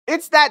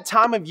It's that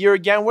time of year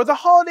again where the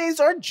holidays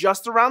are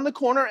just around the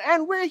corner,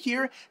 and we're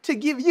here to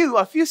give you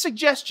a few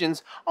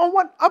suggestions on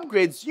what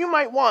upgrades you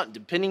might want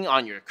depending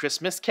on your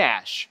Christmas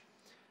cash.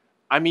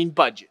 I mean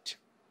budget.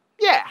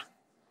 Yeah,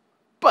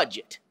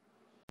 budget.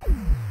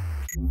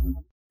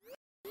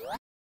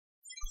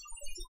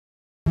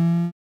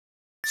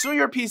 So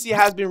your PC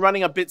has been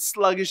running a bit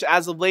sluggish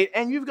as of late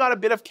and you've got a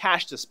bit of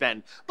cash to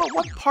spend, but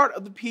what part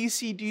of the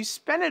PC do you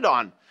spend it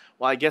on?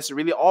 Well, I guess it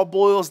really all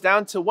boils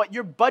down to what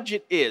your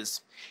budget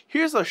is.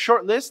 Here's a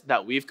short list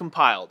that we've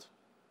compiled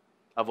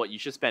of what you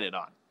should spend it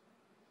on,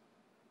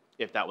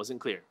 if that wasn't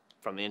clear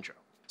from the intro.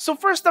 So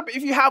first up,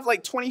 if you have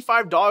like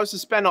 $25 to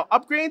spend on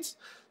upgrades,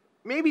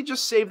 maybe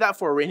just save that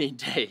for a rainy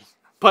day.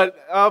 But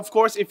of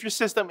course, if your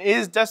system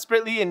is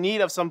desperately in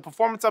need of some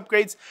performance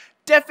upgrades,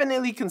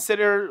 definitely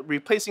consider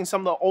replacing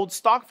some of the old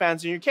stock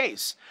fans in your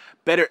case.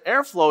 Better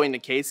airflow in the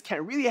case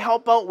can really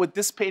help out with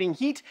dissipating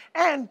heat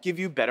and give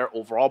you better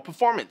overall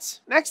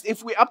performance. Next,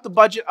 if we up the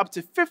budget up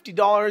to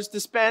 $50 to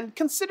spend,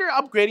 consider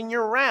upgrading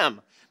your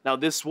RAM. Now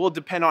this will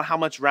depend on how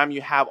much RAM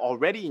you have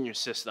already in your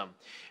system.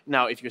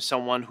 Now if you're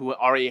someone who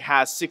already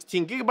has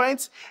 16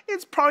 gigabytes,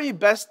 it's probably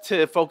best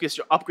to focus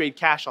your upgrade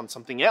cache on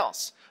something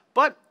else.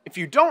 But if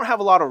you don't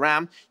have a lot of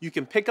RAM, you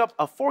can pick up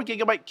a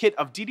 4GB kit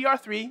of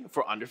DDR3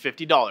 for under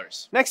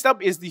 $50. Next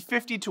up is the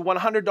 $50 to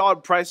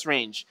 $100 price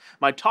range.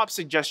 My top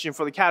suggestion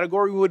for the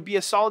category would be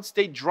a solid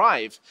state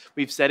drive.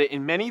 We've said it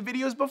in many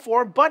videos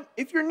before, but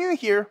if you're new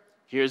here,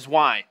 here's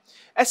why.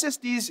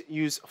 SSDs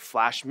use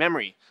flash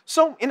memory.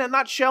 So in a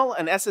nutshell,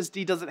 an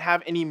SSD doesn't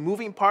have any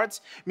moving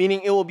parts,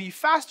 meaning it will be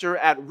faster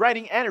at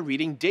writing and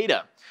reading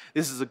data.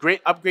 This is a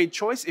great upgrade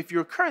choice if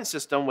your current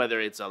system, whether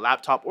it's a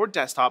laptop or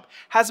desktop,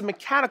 has a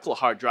mechanical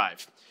hard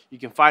drive. You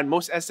can find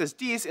most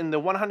SSDs in the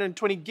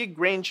 120 gig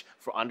range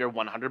for under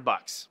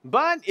 $100.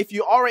 But if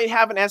you already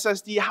have an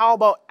SSD, how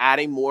about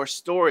adding more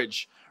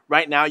storage?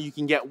 Right now, you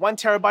can get 1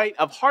 terabyte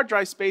of hard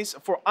drive space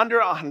for under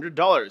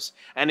 $100.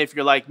 And if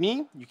you're like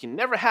me, you can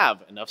never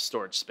have enough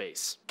storage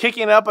space.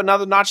 Kicking it up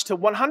another notch to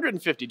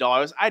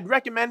 $150, I'd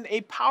recommend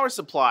a power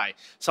supply.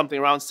 Something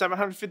around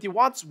 750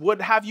 watts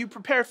would have you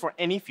prepared for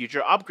any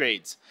future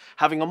upgrades.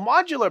 Having a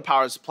modular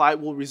power supply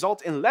will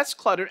result in less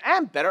clutter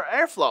and better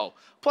airflow.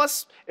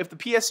 Plus, if the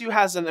PSU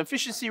has an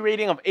efficiency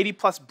rating of 80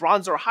 plus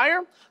bronze or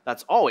higher,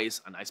 that's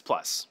always a nice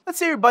plus. Let's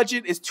say your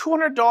budget is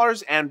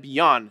 $200 and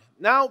beyond.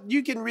 Now,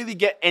 you can really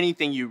get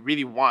anything you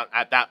really want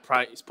at that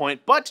price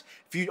point, but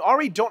if you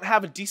already don't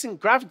have a decent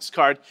graphics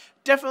card,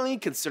 definitely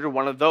consider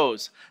one of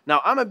those.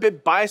 Now, I'm a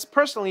bit biased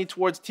personally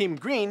towards Team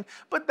Green,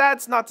 but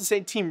that's not to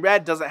say Team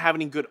Red doesn't have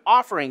any good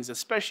offerings,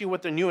 especially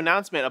with their new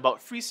announcement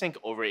about FreeSync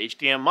over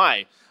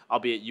HDMI.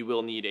 Albeit you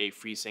will need a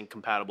FreeSync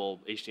compatible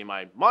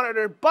HDMI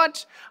monitor,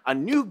 but a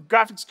new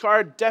graphics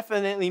card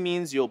definitely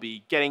means you'll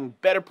be getting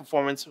better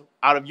performance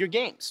out of your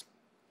games.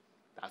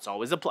 That's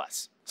always a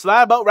plus. So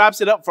that about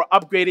wraps it up for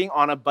upgrading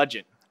on a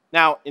budget.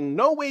 Now, in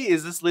no way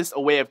is this list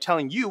a way of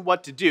telling you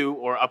what to do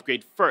or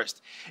upgrade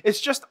first. It's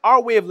just our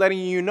way of letting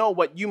you know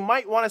what you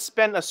might want to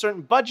spend a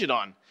certain budget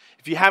on.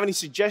 If you have any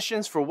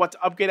suggestions for what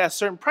to upgrade at a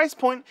certain price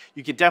point,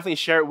 you can definitely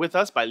share it with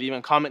us by leaving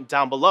a comment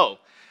down below.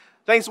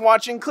 Thanks for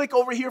watching. Click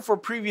over here for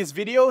previous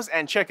videos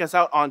and check us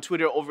out on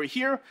Twitter over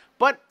here.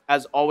 But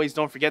as always,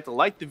 don't forget to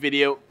like the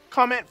video,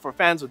 comment for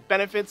fans with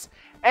benefits,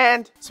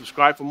 and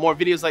subscribe for more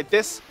videos like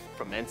this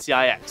from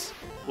NCIX.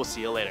 We'll see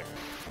you later.